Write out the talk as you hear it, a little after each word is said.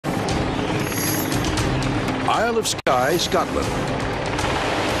Isle of Skye, Scotland.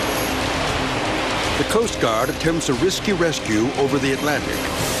 The Coast Guard attempts a risky rescue over the Atlantic.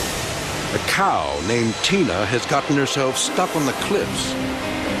 A cow named Tina has gotten herself stuck on the cliffs.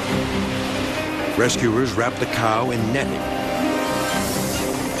 Rescuers wrap the cow in netting.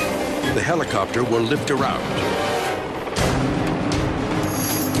 The helicopter will lift her out.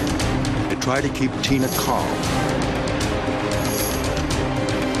 They try to keep Tina calm.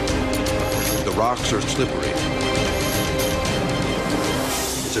 The rocks are slippery.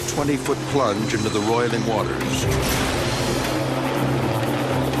 It's a 20-foot plunge into the roiling waters.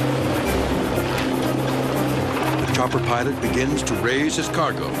 The chopper pilot begins to raise his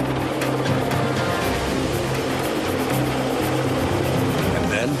cargo.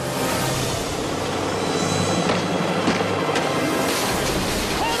 And then...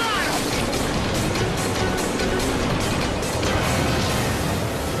 Hold on!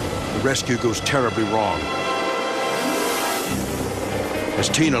 The rescue goes terribly wrong. As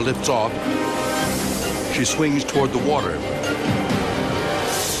Tina lifts off, she swings toward the water.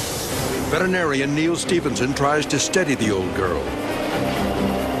 Veterinarian Neil Stevenson tries to steady the old girl.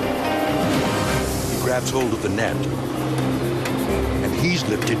 He grabs hold of the net, and he's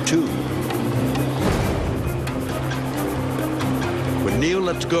lifted too. When Neil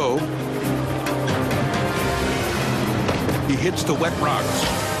lets go, he hits the wet rocks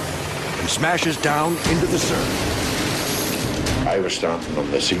and smashes down into the surf. I was standing on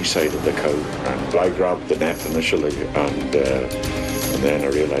the seaside of the cow, and I grabbed the net initially, and then I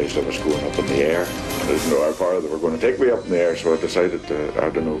realised I was going up in the air. I didn't know how far they were going to take me up in the air, so I decided to, I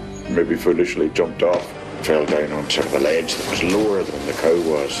don't know, maybe foolishly jumped off. Fell down on sort of a ledge that was lower than the cow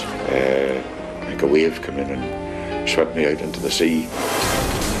was. Like a wave came in and swept me out into the sea.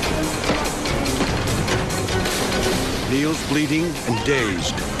 Neil's bleeding and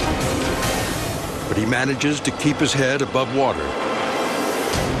dazed, but he manages to keep his head above water.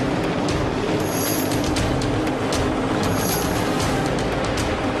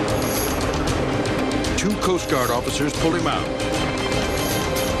 Two Coast Guard officers pull him out.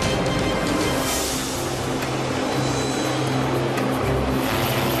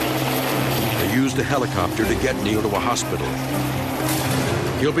 They use the helicopter to get Neil to a hospital.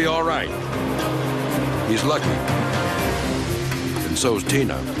 He'll be all right. He's lucky. And so's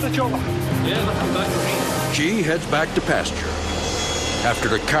Tina. She heads back to pasture after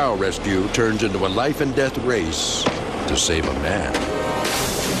the cow rescue turns into a life-and-death race to save a man.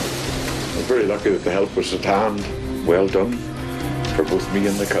 I'm very lucky that the help was at hand. Well done for both me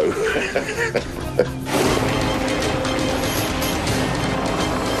and the cow.